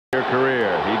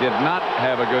Career. He did not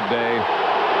have a good day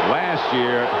last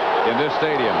year in this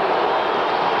stadium.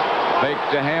 Fake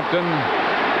to Hampton.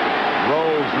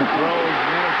 Rolls and throws.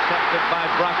 Intercepted by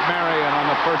Brock Marion on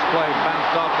the first play.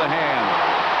 Bounced off the hand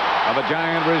of a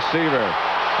Giant receiver.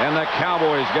 And the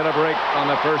Cowboys get a break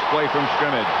on the first play from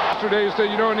scrimmage. Yesterday you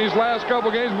said, you know, in these last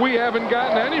couple games, we haven't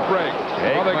gotten any break.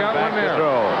 Well, they got one there.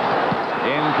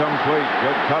 Incomplete.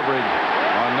 Good coverage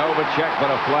on Novacek, but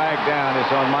a flag down.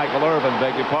 It's on Michael Irvin.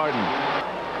 Beg your pardon.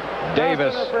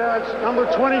 Davis. Number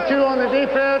 22 on the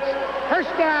defense.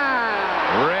 First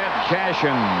down. Red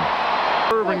Cashin.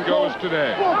 Irvin goes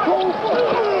today.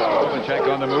 Novacek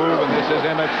on the move, and this is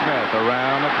Emmitt Smith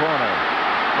around the corner.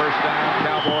 First down,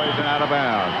 Cowboys, and out of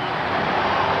bounds.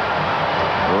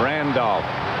 Randolph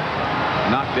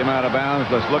knocked him out of bounds.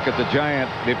 Let's look at the Giant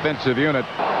defensive unit.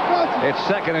 It's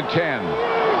 2nd and 10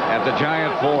 at the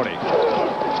Giant 40.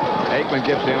 Aikman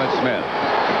gives to Emmitt Smith.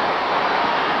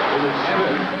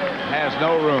 Emmitt has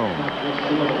no room.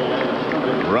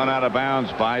 Run out of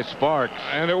bounds by Sparks.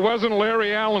 And it wasn't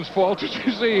Larry Allen's fault. Did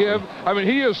you see him? I mean,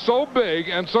 he is so big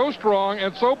and so strong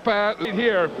and so fast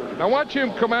here. Now watch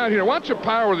him come out here. Watch the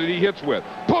power that he hits with.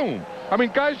 Boom! I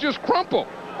mean, guys just crumple.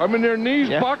 I mean, their knees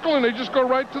buckle and they just go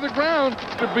right to the ground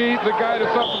to be the guy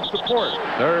that's up in support.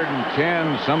 3rd and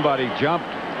 10. Somebody jumped.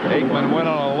 Aikman went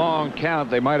on a long count.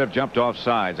 They might have jumped off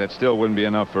sides. That still wouldn't be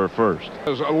enough for a first. It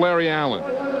was Larry Allen.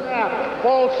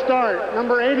 False start.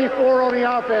 Number 84 on the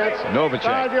offense. Novacek.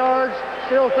 5 yards.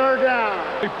 Still 3rd down.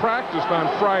 He practiced on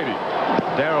Friday.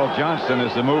 Darrell Johnston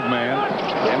is the move man.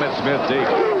 Emmitt Smith deep.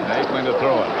 Aikman to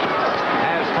throw it.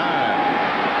 Has time.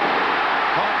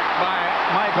 Caught by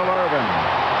Michael Irvin.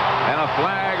 And a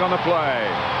flag on the play.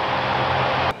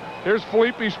 Here's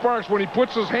Felipe Sparks when he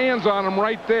puts his hands on him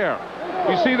right there.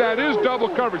 You see, that is double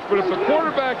coverage, but if the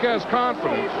quarterback has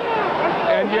confidence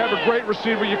and you have a great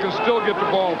receiver, you can still get the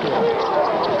ball to him.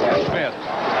 Smith.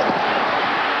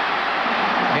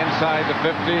 Inside the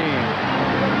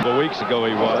 15. A weeks ago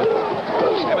he was.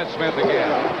 Emmitt Smith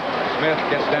again. Smith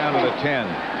gets down to the 10.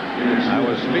 I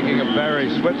was speaking of Barry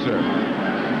Switzer.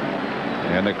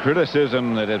 And the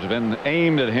criticism that has been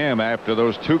aimed at him after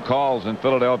those 2 calls in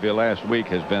Philadelphia last week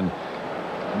has been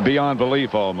beyond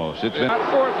belief almost. It's been not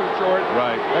 4th and short.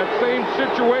 Right. That same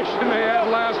situation they had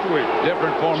last week.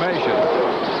 Different formation.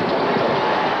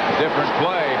 Different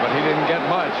play, but he didn't get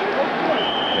much.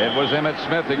 It was Emmitt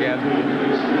Smith again.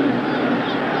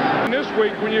 And this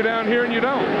week when you're down here and you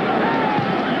don't.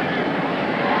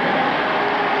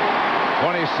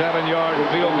 27-yard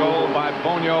field goal by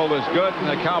Boniol is good, and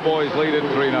the Cowboys lead it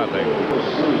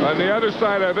 3-0. On the other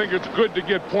side, I think it's good to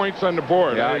get points on the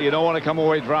board. Yeah, you don't want to come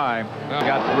away dry. No.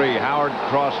 Got 3. Howard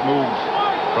cross moves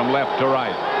from left to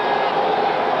right.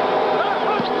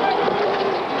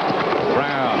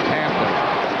 Brown,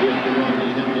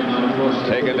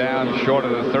 Hampton. Taken down short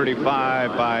of the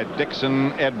 35 by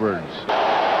Dixon Edwards.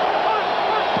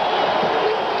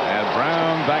 And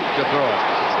Brown back to throw it.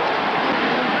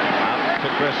 To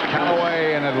Chris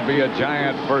Callaway, and it'll be a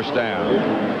Giant first down.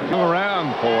 Come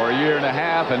around for a year and a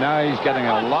half, and now he's getting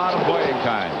a lot of playing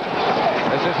time.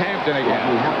 This is Hampton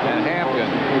again, and Hampton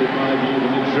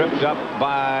tripped up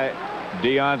by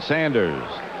Deion Sanders.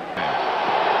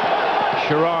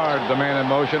 Sherrard, the man in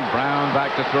motion. Brown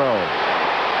back to throw.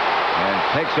 And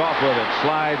takes off with it,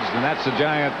 slides, and that's a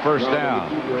Giant first down.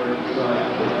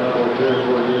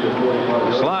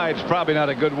 Slide's probably not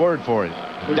a good word for it.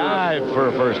 Dive for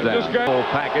a first down. Full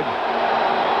package.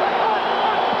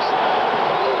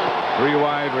 3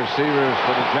 wide receivers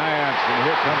for the Giants, and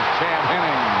here comes Chad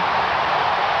Henning.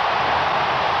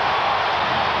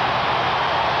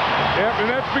 Yep, and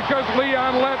that's because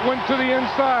Leon Lett went to the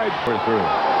inside. We're through.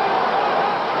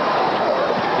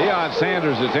 Deion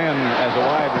Sanders is in as a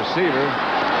wide receiver.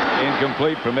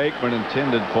 Incomplete from Aikman,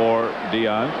 intended for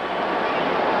Deion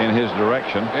in his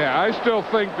direction. Yeah, I still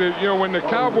think that, you know, when the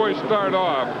Cowboys start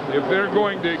off, if they're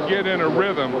going to get in a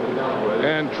rhythm,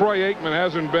 and Troy Aikman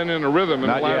hasn't been in a rhythm in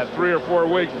the last 3 or 4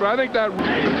 weeks, but I think that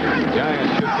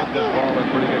Giants should get this ball in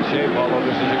pretty good shape, although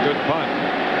this is a good punt.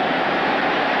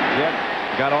 Yep,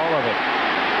 got all of it.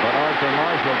 But Arthur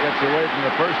Marshall gets away from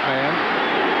the first man.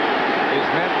 Is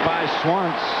met by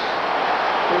Swantz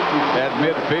at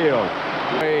midfield.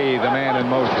 Way the man in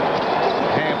motion.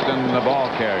 Hampton, the ball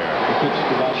carrier.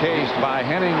 Chased by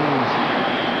Henning.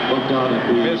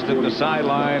 Missed at the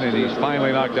sideline, and he's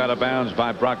finally knocked out of bounds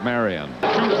by Brock Marion.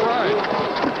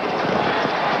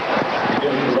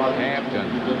 Hampton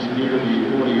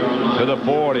to the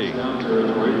 40.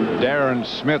 Darren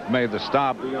Smith made the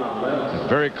stop.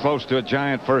 Very close to a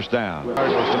Giant first down. Was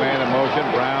the man in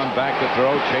motion. Brown back to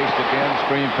throw. Chased again.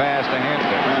 Screen pass to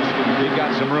Hampton. He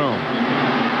got some room.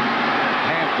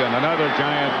 And another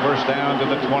Giant first down to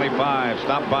the 25.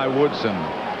 Stopped by Woodson.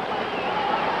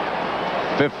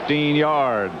 15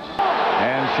 yards.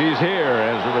 And she's here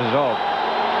as a result.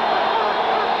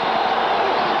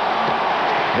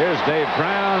 Here's Dave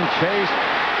Brown. Chase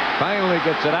finally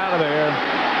gets it out of there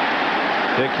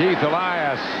to Keith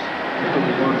Elias.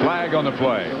 Flag on the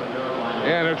play.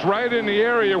 And it's right in the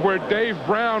area where Dave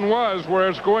Brown was, where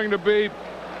it's going to be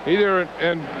either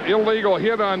an illegal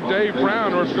hit on Dave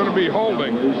Brown or it's going to be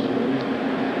holding.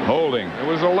 Holding. It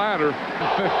was a ladder.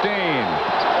 15.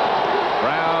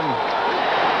 Brown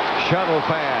shuttle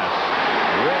pass.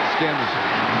 Redskins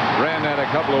ran that a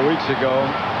couple of weeks ago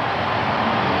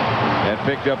and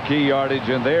picked up key yardage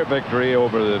in their victory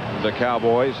over the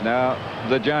Cowboys. Now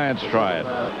the Giants try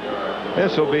it.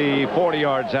 This will be 40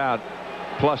 yards out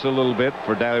plus a little bit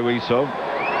for Deluiso.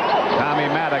 Tommy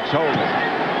Maddox holding.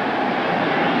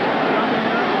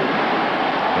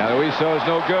 Deluiso is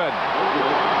no good.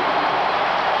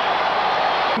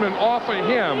 And off of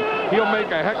him, he'll make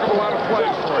a heck of a lot of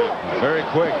plays for you. Very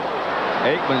quick.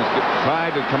 Aikman's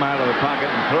tried to come out of the pocket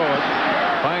and throw it.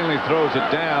 Finally throws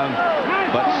it down,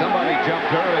 but somebody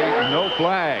jumped early. No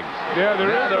flags. Yeah, there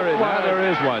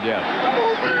is one. Yes.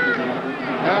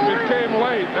 And it came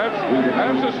late.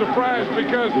 That's a surprise,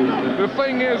 because the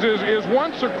thing is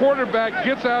once a quarterback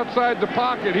gets outside the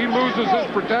pocket, he loses his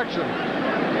protection.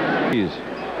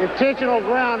 Intentional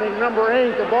grounding, number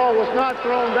 8. The ball was not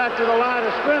thrown back to the line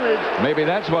of scrimmage. Maybe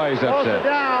that's why he's upset.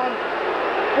 Down.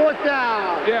 4th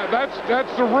down. Yeah,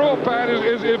 that's the rule, Pat,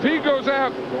 is if he goes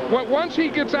out, once he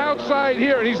gets outside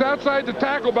here and he's outside the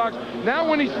tackle box, now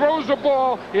when he throws the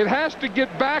ball, it has to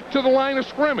get back to the line of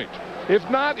scrimmage. If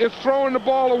not, it's throwing the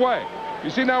ball away.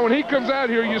 You see, now when he comes out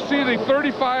here, you see the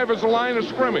 35 as the line of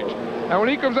scrimmage. Now when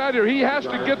he comes out here, he has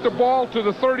to get the ball to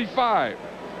the 35.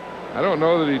 I don't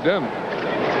know that he didn't.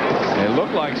 It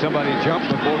looked like somebody jumped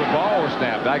before the ball was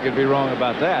snapped. I could be wrong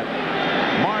about that.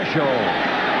 Marshall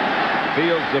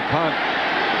fields the punt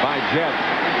by Jet.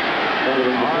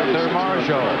 Arthur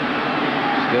Marshall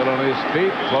still on his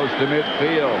feet, close to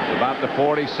midfield, about the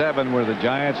 47 where the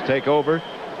Giants take over.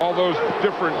 All those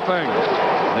different things.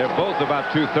 They're both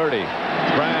about 230.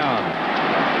 Brown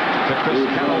to Chris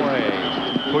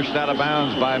Callaway, pushed out of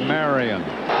bounds by Marion.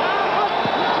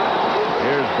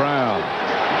 Here's Brown.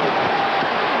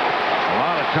 A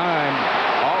lot of time,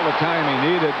 all the time he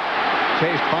needed.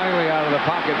 Chased finally out of the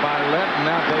pocket by Lett, and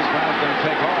now Dave Brown's going to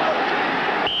take off.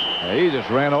 He just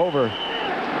ran over.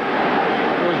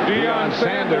 It was Deion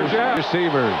Sanders. Yeah.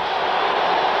 Receivers.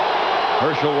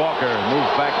 Herschel Walker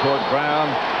moves back toward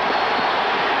Brown.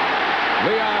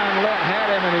 Leon Lett had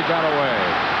him, and he got away.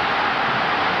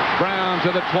 Brown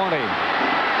to the 20. 10.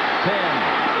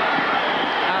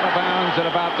 Out of bounds at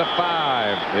about the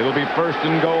 5. It'll be 1st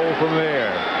and goal from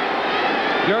there.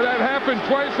 You know, that happened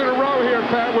twice in a row here,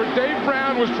 Pat, where Dave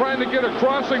Brown was trying to get a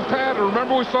crossing pattern.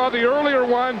 Remember, we saw the earlier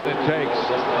one. It takes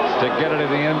to get it in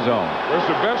the end zone. Where's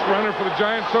the best runner for the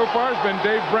Giants so far has been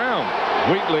Dave Brown.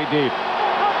 Wheatley deep.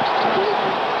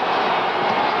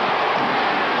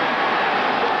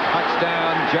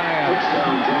 Touchdown, Giants.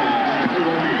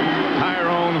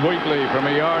 Tyrone Wheatley from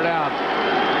a yard out.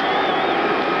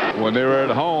 When they were at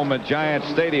home at Giant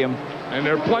Stadium. And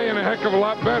they're playing a heck of a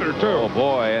lot better, too. Oh,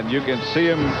 boy, and you can see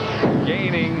him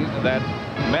gaining that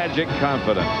magic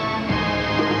confidence.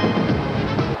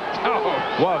 Oh.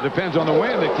 Well, it depends on the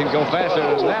wind. It can go faster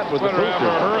than that with the booster. Better have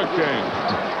a hurricane.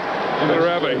 Better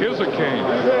have a hissicane.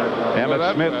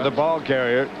 Emmett Smith, the ball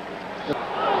carrier.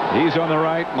 He's on the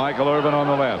right, Michael Irvin on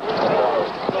the left.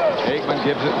 Aikman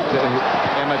gives it to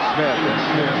Emmett Smith. And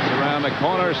Smith around the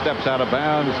corner, steps out of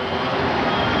bounds.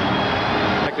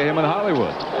 Back to him in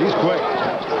Hollywood. He's quick.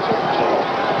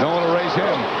 Don't want to race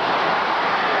him.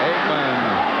 Aikman.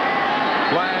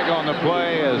 Flag on the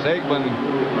play as Aikman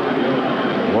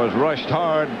was rushed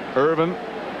hard. Irvin.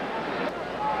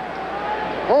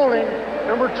 Holding.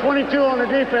 Number 22 on the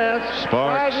defense.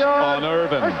 Sparks on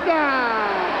Irvin. First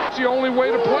down. It's the only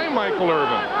way to play Michael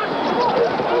Irvin.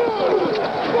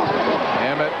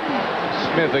 Emmett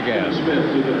Smith again.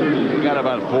 He got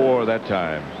about 4 that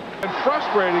time. And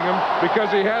frustrating him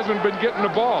because he hasn't been getting the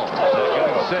ball. 2nd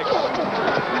and 6.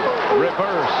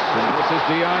 Reverse. And this is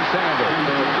Deion Sanders.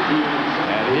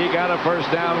 And he got a first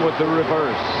down with the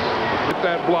reverse. Get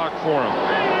that block for him.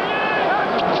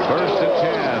 1st and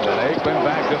 10. And Aikman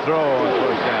back to throw on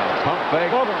first down. Pump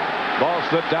fake. Ball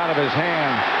slipped out of his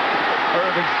hand.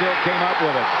 Irvin still came up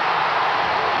with it.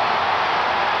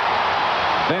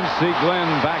 Then see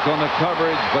Glenn back on the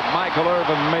coverage, but Michael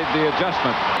Irvin made the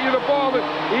adjustment. The ball that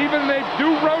even they do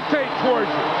rotate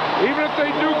towards you, even if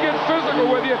they do get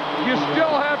physical with you, you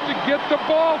still have to get the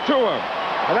ball to him.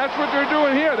 And that's what they're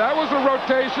doing here. That was a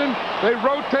rotation. They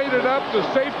rotated up. The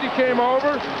safety came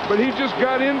over, but he just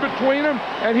got in between them.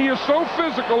 And he is so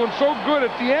physical and so good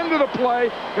at the end of the play.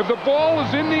 If the ball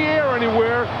is in the air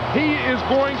anywhere, he is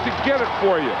going to get it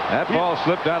for you. That ball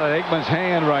slipped out of Aikman's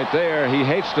hand right there. He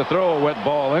hates to throw a wet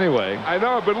ball anyway. I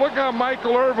know, but look how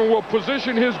Michael Irvin will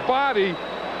position his body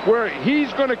where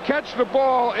he's going to catch the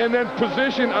ball and then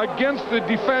position against the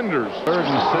defenders. 3rd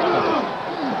and 7.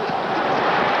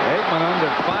 Aikman under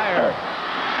fire.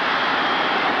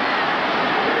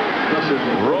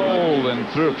 Rolled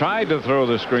and tried to throw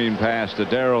the screen pass to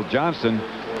Darrell Johnston.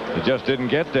 It just didn't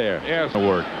get there. Yes.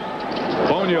 Work.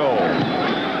 Bonio.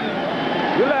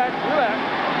 Relax.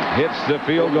 Hits the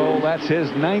field goal. That's his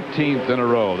 19th in a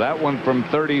row. That one from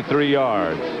 33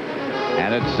 yards.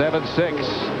 And it's 7-6.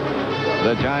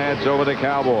 The Giants over the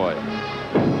Cowboys.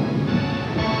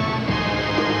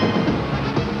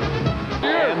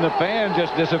 And the fan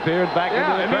just disappeared back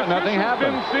into the crowd. Nothing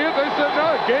happened. Didn't see it. They said,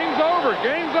 no, game's over.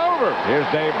 Game's over. Here's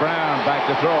Dave Brown back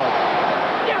to throw it.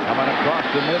 Coming across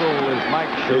the middle is Mike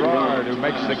Sherrard, who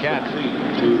makes the catch.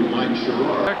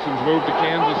 Texans moved to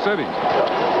Kansas City.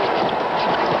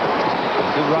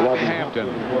 This is Rodney Hampton.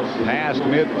 Past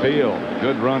midfield.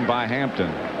 Good run by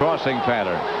Hampton. Crossing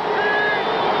pattern.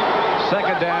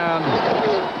 2nd down.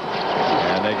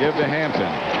 And they give to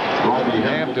Hampton.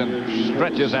 Hampton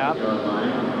stretches out,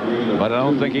 but I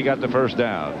don't think he got the 1st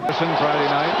down. Friday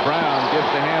night, Brown gives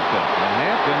to Hampton. And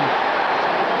Hampton,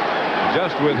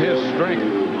 just with his strength,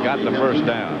 got the 1st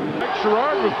down.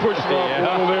 Sherrard was pushing off a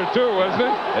little there too, wasn't he?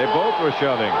 They both were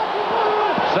shoving.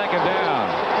 2nd down.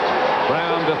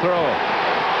 Brown to throw.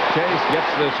 Chase gets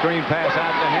the screen pass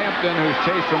out to Hampton, who's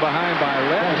chased from behind by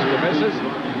Letts, who misses.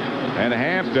 And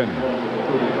Hampton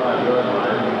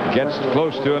gets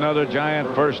close to another Giant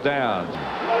 1st down.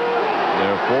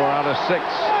 They're 4 out of 6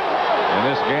 in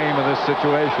this game, in this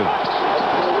situation.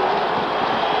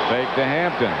 Fake to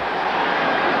Hampton.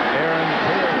 Aaron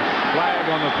Pierce, flag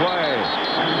on the play.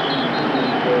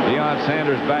 Deion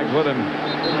Sanders back with him.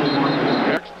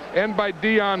 And by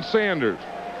Deion Sanders.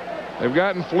 They've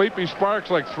gotten Felipe Sparks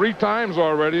like 3 times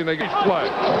already, and they get play.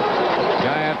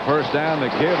 Giant 1st down. The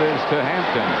give is to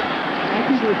Hampton.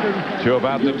 To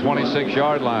about the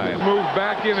 26-yard line. Move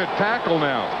back in at tackle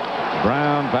now.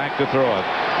 Brown back to throw it.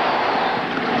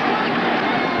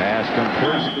 Pass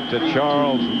complete to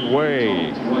Charles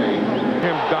Way.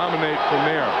 Him dominate from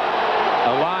there.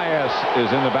 Elias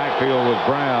is in the backfield with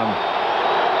Brown.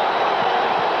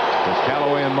 Is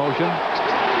Callaway in motion?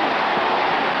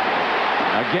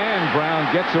 Again,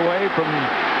 Brown gets away from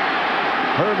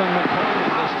Herman McCoy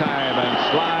this time and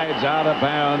slides out of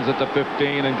bounds at the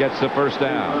 15 and gets the 1st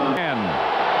down. And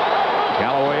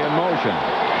Callaway in motion.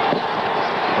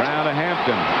 Brown to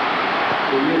Hampton.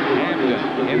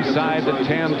 Hampton inside the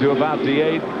 10 to about the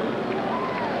 8.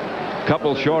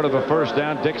 Couple short of a 1st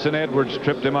down. Dixon Edwards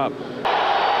tripped him up.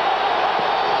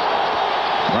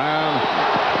 Brown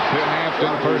to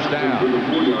Hampton, 1st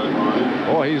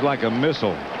down. Boy, he's like a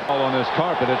missile. All on this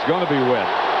carpet, it's going to be wet.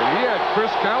 But he had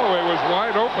Chris Callaway was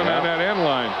wide open on that end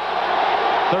line.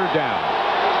 3rd down.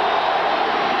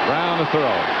 Brown to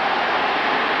throw.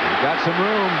 He's got some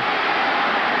room.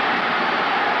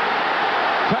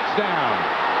 Touchdown.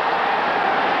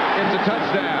 It's a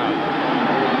touchdown.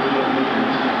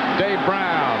 Dave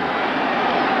Brown.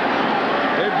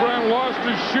 Dave Brown lost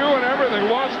his shoe and everything.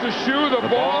 Lost his shoe, the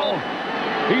ball.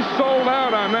 He sold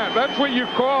out on that. That's what you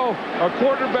call a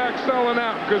quarterback selling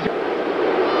out.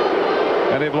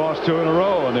 And they've lost 2 in a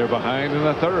row, and they're behind in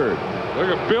the 3rd. Look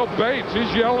at Bill Bates.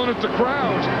 He's yelling at the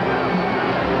crowd.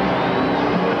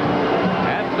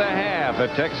 At the half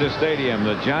at Texas Stadium,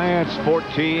 the Giants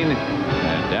 14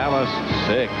 and Dallas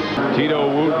 6. Tito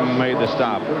Wooten made the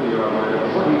stop.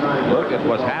 Look at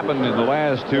what's happened in the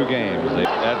last 2 games.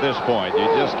 At this point, you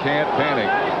just can't panic.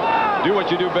 Do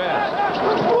what you do best.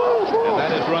 And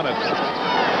that is run it. This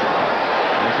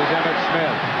is Emmitt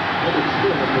Smith.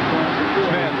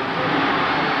 Smith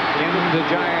into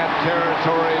Giant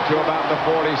territory to about the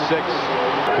 46.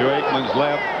 To Aikman's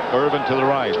left, Irvin to the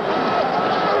right. He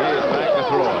is back to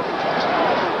throw it.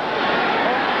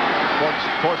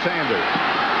 For Sanders.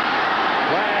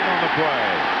 Flag on the play.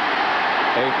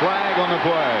 A flag on the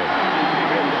play.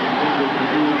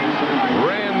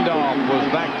 Randolph was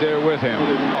back there with him.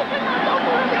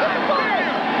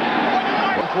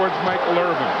 Towards Michael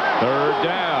Irvin. 3rd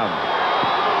down.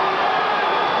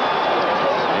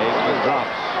 Aikman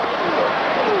drops.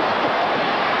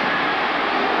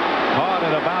 Caught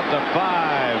at about the 5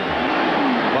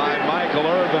 by Michael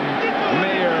Irvin.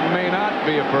 May or may not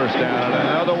be a 1st down. And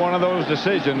another one of those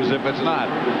decisions if it's not.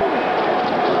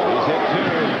 He's hit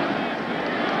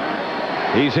 2.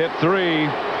 He's hit 3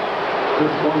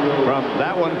 from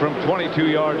that one from 22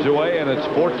 yards away, and it's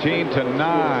 14-9.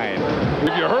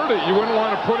 If you heard it, you wouldn't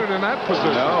want to put it in that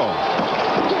position. No.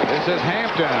 This is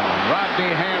Hampton. Rodney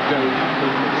Hampton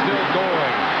still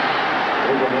going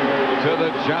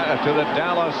to the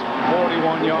Dallas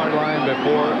 41-yard line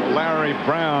before Larry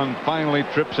Brown finally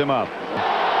trips him up.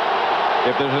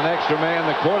 If there's an extra man,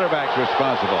 the quarterback's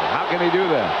responsible. How can he do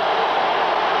that?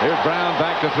 Here's Brown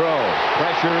back to throw.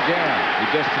 Pressure again. He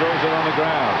just throws it on the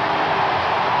ground.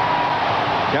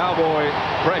 Cowboy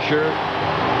pressure.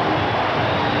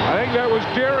 I think that was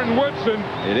Darren Woodson.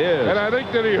 It is. And I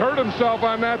think that he hurt himself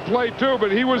on that play, too.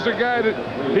 But he was the guy that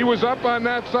he was up on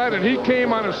that side, and he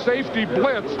came on a safety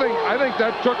blitz. I think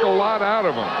that took a lot out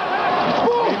of him.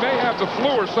 He may have the flu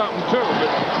or something, too,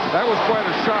 but that was quite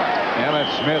a shot.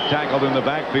 Emmett Smith tackled in the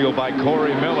backfield by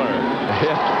Corey Miller.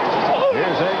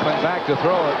 Here's Aikman back to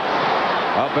throw it.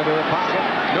 Up into the pocket.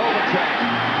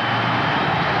 Novacek.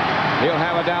 He'll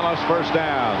have a Dallas first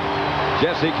down.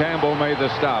 Jesse Campbell made the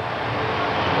stop.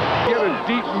 Get a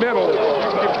deep middle. You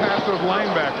can get past those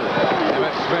linebackers.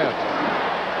 Emmett Smith.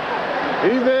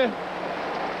 Easy.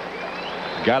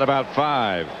 Got about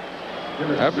 5.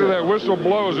 After that whistle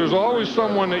blows, there's always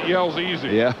someone that yells easy.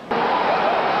 Yeah.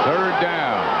 Third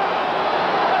down.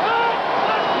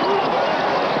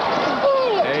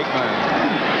 Aikman.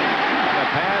 The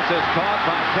pass is caught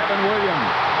by Kevin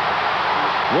Williams.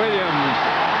 Williams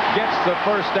gets the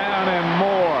first down and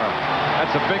more.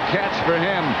 That's a big catch for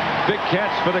him. Big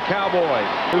catch for the Cowboys.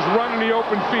 He's running the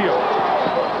open field.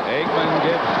 Aikman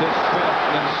gives to Smith,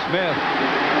 and Smith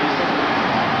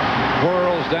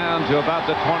whirls down to about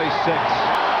the 26.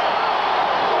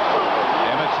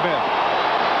 Emmett Smith.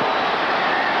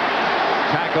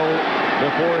 Tackle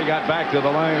before he got back to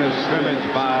the line of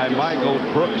scrimmage by Michael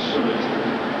Brooks.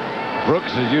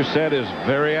 Brooks, as you said, is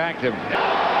very active.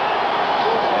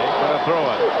 Aikman to throw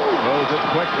it. Throws it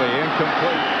quickly.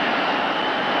 Incomplete.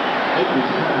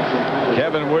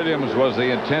 Kevin Williams was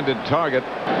the intended target.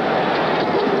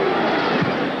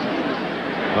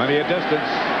 Plenty of distance.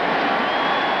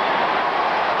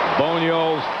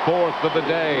 Bonio's 4th of the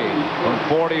day from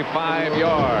 45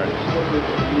 yards.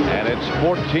 And it's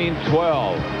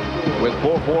 14-12 with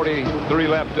 4:43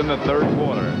 left in the third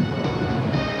quarter.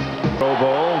 Pro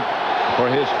Bowl for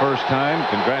his first time.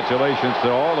 Congratulations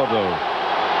to all of those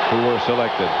who were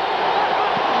selected.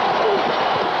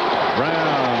 Brown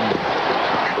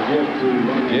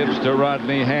gives to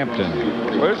Rodney Hampton.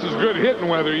 Well, this is good hitting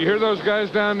weather. You hear those guys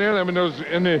down there? I mean, those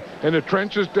in the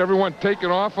trenches, everyone taking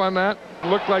off on that.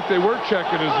 Looked like they were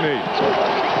checking his knee.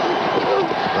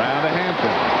 Brown to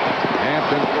Hampton.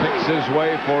 Hampton picks his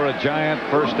way for a giant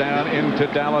first down into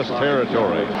Dallas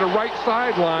territory. The right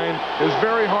sideline is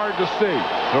very hard to see.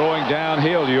 Throwing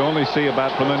downhill, you only see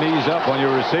about from the knees up on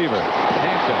your receiver.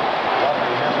 Hampton.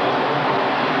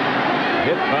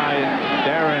 Hit by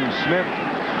Darren Smith.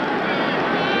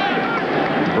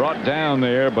 Brought down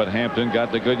there, but Hampton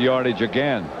got the good yardage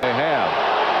again. They have.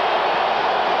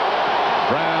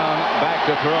 Brown back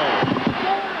to throw.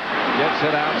 Gets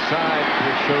it outside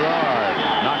to Sherrard.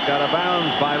 Knocked out of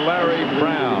bounds by Larry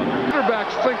Brown.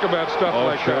 Quarterbacks think about stuff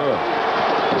like that.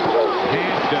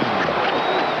 Hampton.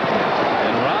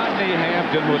 And Rodney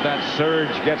Hampton with that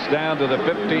surge gets down to the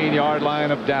 15-yard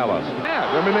line of Dallas. Yeah,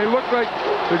 I mean, they look like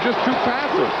they're just too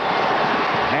passive.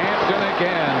 Hampton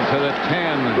again to the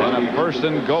 10 and a first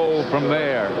and goal from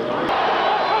there.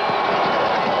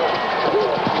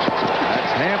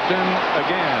 That's Hampton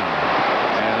again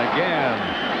and again.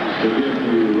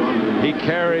 He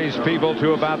carries people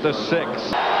to about the 6.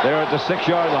 They're at the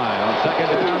 6-yard line on second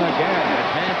down again.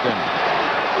 It's Hampton.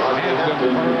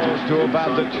 Hampton hurls to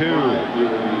about the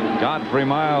 2. Godfrey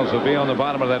Miles will be on the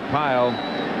bottom of that pile.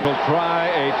 Will try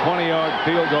a 20-yard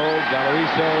field goal.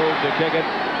 Galariso to kick it.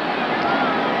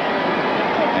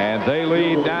 And they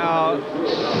lead now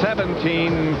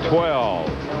 17-12.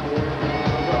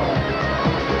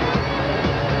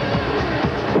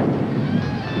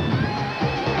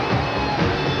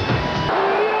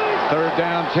 Third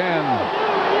down 10.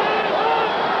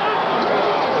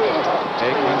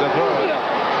 Aikman to throw it.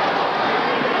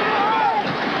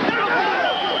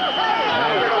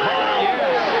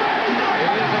 Yes,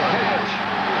 it is a catch.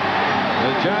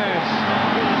 The Giants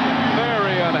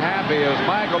very unhappy as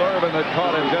Michael Irvin had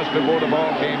caught him just before the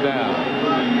ball came down.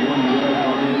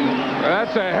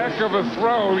 That's a heck of a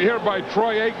throw here by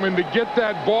Troy Aikman to get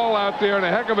that ball out there, and a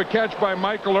heck of a catch by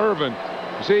Michael Irvin.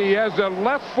 See, he has the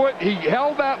left foot. He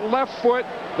held that left foot,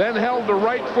 then held the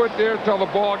right foot there till the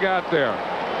ball got there.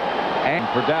 And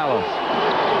for Dallas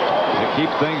to keep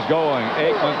things going,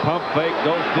 Aikman pump fake,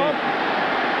 goes deep.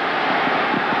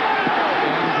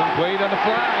 Incomplete on the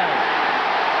flag.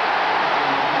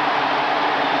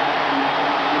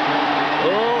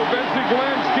 Oh, Vincey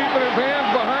Glenn's keeping his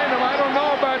hands behind him. I don't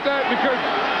know about that because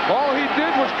all he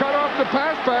did was cut off the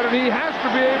pass pattern. He has to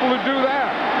be able to do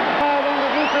that. On the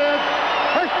defense.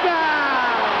 First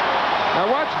down. Now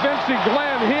watch Vincey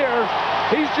Glenn here.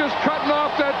 He's just cutting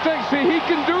off that thing. See, he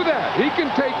can do that. He can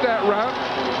take that route.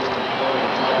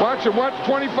 Watch him. Watch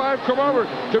 25 come over.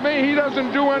 To me, he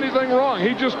doesn't do anything wrong.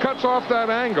 He just cuts off that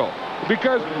angle.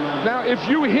 Because now, if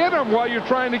you hit him while you're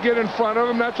trying to get in front of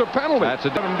him, that's a penalty. Let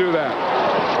him do that.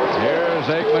 Here's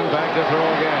Aikman back to throw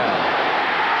again.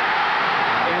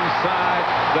 Inside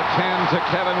the 10 to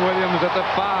Kevin Williams at the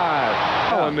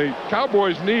 5. Oh, and the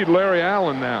Cowboys need Larry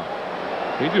Allen now.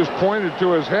 He just pointed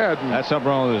to his head. And that's something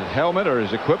wrong with his helmet or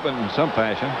his equipment in some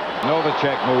fashion.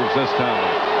 Novacek moves this time.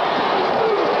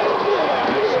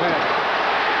 And Smith.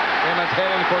 Emmett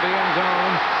heading for the end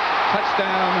zone.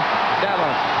 Touchdown,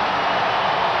 Dallas.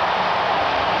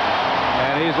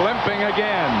 And he's limping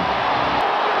again.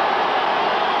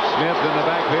 Smith in the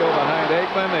backfield behind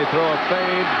Aikman. They throw a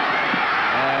fade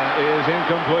and it is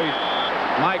incomplete.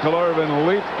 Michael Irvin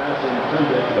leaped.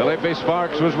 Felipe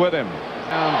Sparks was with him.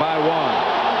 Down by 1.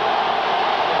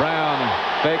 Brown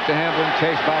fake to Hampton,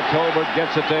 chased by Tolbert,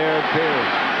 gets it there.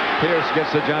 Pierce. Pierce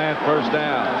gets the Giant first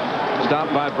down.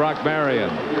 Stopped by Brock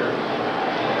Marion.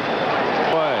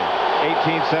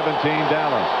 18-17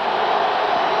 Dallas.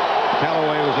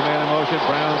 Callaway was the man in motion.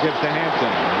 Brown gives to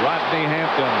Hampton. Rodney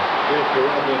Hampton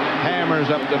hammers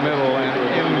up the middle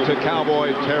and into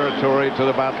Cowboy territory to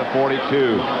about the 42.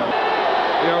 You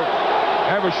know,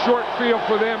 have a short field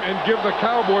for them and give the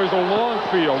Cowboys a long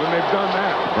field, and they've done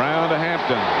that. Brown to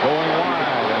Hampton, going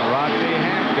wide, and Rodney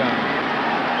Hampton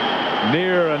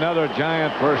near another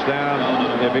Giant first down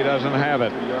if he doesn't have it.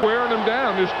 Wearing them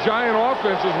down. This Giant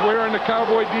offense is wearing the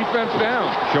Cowboy defense down.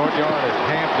 Short yardage.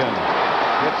 Hampton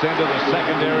gets into the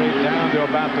secondary down to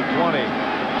about the 20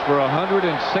 for 169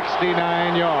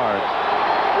 yards.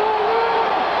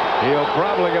 He'll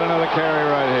probably get another carry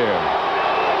right here.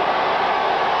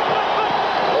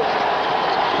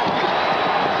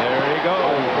 There he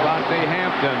goes. Rodney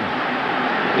Hampton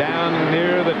down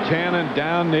near the 10 and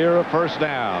down near a first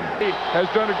down. He has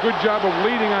done a good job of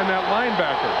leading on that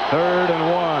linebacker. 3rd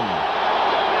and 1.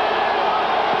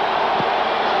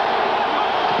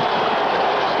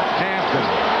 Hampton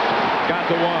got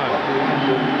the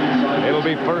 1. It'll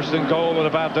be 1st and goal at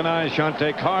about the 9.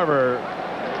 Shante Carver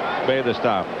made the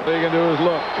stop. All you can do is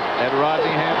look at Rodney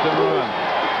Hampton run.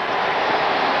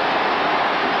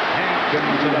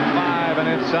 Hampton to the 5 and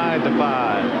inside the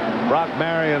 5. Brock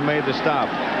Marion made the stop.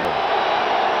 It's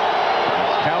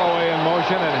Callaway in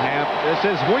motion and this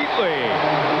is Wheatley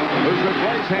who's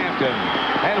replaced Hampton.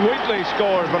 And Wheatley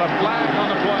scores, but a flag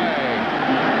on the play.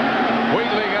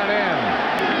 Wheatley got in.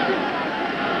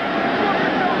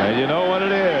 And you know what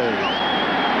it is.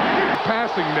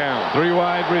 Passing down. 3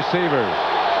 wide receivers.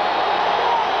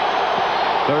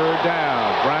 3rd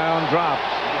down. Brown drops.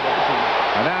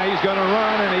 And now he's going to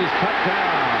run, and he's cut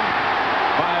down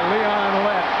by Leon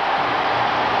Lett.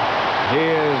 He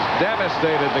has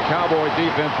devastated the Cowboy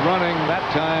defense running. That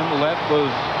time, Lett was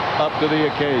up to the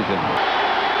occasion.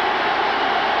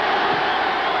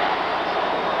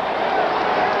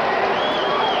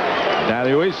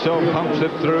 Daluiso pumps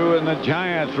it through, and the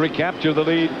Giants recapture the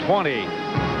lead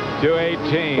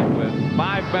 20-18 with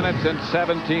 5 minutes and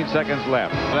 17 seconds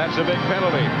left. That's a big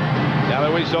penalty.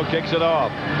 Daluiso kicks it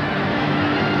off.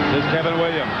 This is Kevin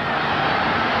Williams.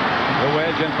 The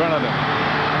wedge in front of him.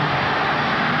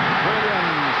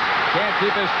 Williams can't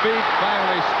keep his feet.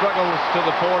 Finally struggles to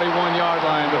the 41-yard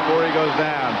line before he goes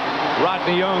down.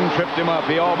 Rodney Young tripped him up.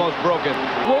 He almost broke it.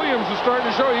 Williams is starting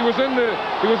to show he was in the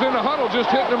huddle, just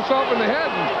hitting himself in the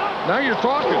head. And now you're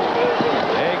talking.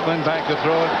 Aikman back to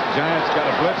throw it. Giants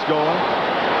got a blitz going.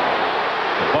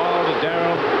 The ball to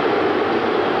Darrell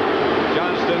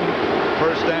Johnston.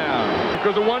 First down.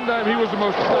 Because at one time he was the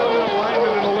most talented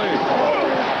lineman in the league.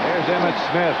 There's Emmitt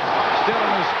Smith, still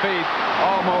on his feet,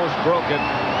 almost broke it.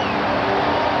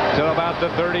 Till about the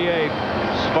 38.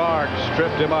 Sparks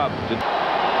tripped him up.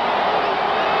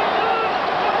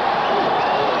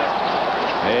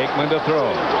 Aikman to throw.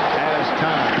 Has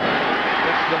time.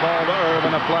 Gets the ball to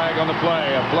Irvin. A flag on the play.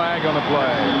 A flag on the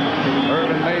play.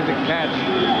 Irvin made the catch.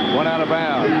 Went out of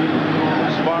bounds.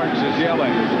 Sparks is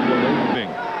yelling.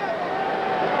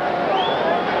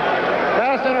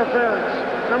 Pass interference.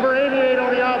 Number 88 on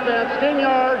the offense. 10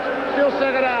 yards. Still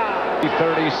second out.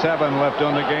 37 left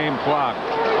on the game clock.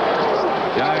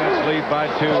 Giants lead by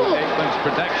 2. Aikman's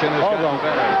protection has gotten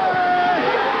better.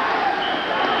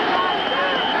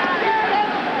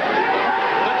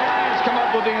 The Giants come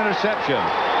up with the interception.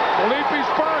 Felipe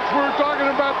Sparks, we were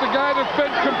talking about the guy that's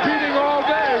been competing all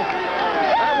day.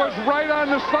 That was right on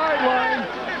the sideline.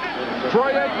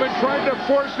 Troy Aikman tried to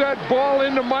force that ball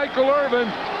into Michael Irvin,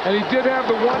 and he did have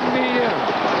the one knee in.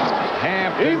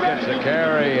 Hampton gets the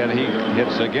carry, and he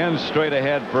hits again straight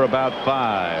ahead for about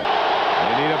 5.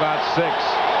 They need about 6.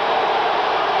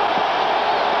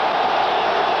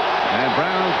 And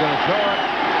Brown's going to throw it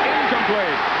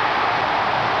incomplete.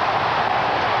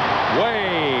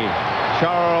 Way,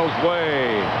 Charles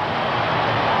Way.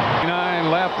 9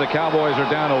 left. The Cowboys are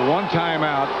down to 1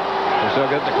 timeout. They're still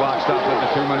getting the clock stopped at the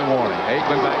 2-minute warning.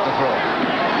 Aikman back to throw.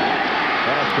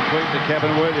 Pass complete to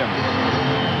Kevin Williams.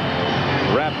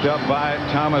 Wrapped up by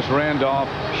Thomas Randolph,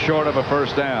 short of a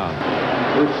first down.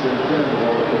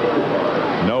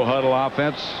 No huddle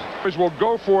offense. Will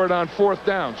go for it on 4th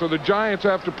down. So the Giants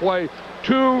have to play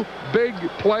 2 big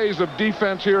plays of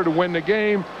defense here to win the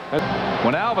game.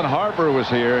 When Alvin Harper was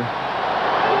here,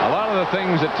 a lot of the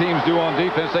things that teams do on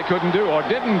defense they couldn't do or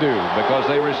didn't do because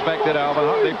they respected Alvin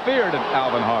Harper. They feared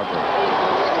Alvin Harper.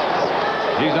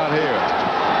 He's not here.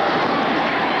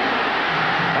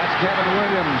 That's Kevin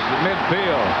Williams at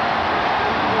midfield.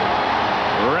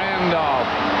 Randolph.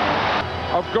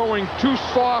 Of going too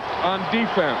soft on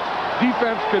defense.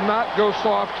 Defense cannot go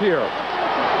soft here.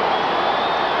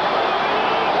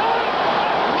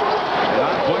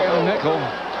 Not playing a nickel. The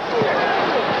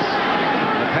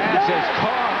pass is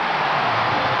caught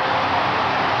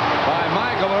by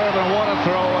Michael Irvin. What a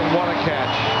throw and what a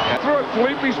catch. Through it,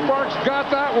 Felipe Sparks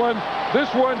got that one. This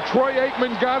one, Troy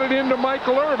Aikman got it into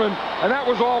Michael Irvin, and that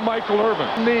was all Michael Irvin.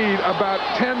 Need about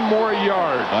 10 more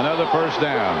yards. Another first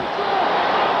down.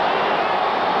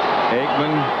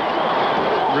 Aikman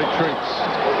retreats.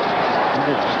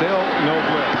 Still no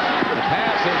blitz. The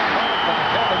pass is caught by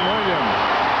Kevin Williams.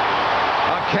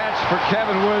 A catch for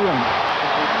Kevin Williams.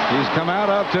 He's come out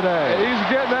of today. He's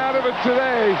getting out of it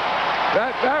today.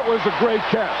 That was a great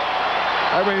catch.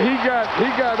 I mean, he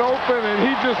got open and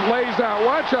he just lays out.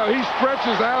 Watch how he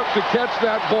stretches out to catch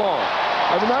that ball.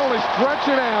 I mean, not only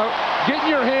stretching out,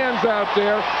 getting your hands out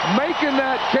there, making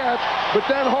that catch, but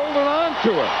then holding on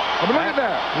to it. I mean, look at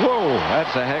that. Whoa,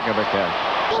 that's a heck of a catch.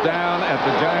 Down at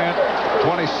the Giant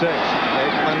 26.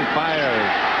 Aikman fires.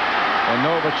 And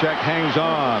Novacek hangs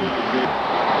on.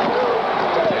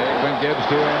 Aikman gives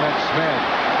to Emmett Smith.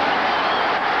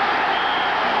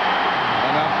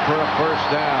 Enough for a first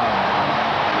down.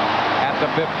 At the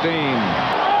 15.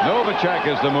 Novacek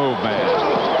is the move man.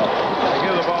 They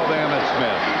give the ball to Emmett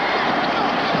Smith.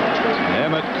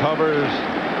 Emmett covers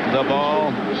the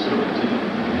ball.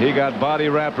 He got body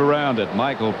wrapped around it.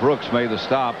 Michael Brooks made the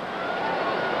stop.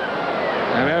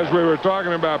 And as we were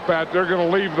talking about, Pat, they're going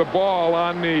to leave the ball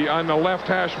on the left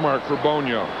hash mark for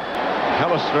Bonio.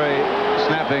 Hellestree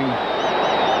snapping.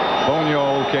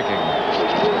 Bonio kicking.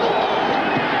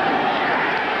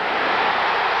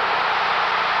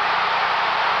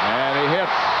 And he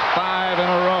hits 5 in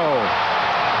a row.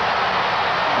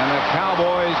 And the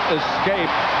Cowboys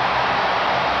escape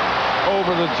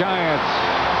over the Giants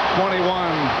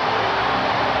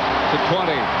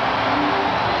 21-20.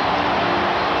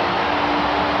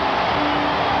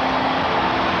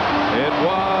 It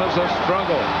was a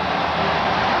struggle.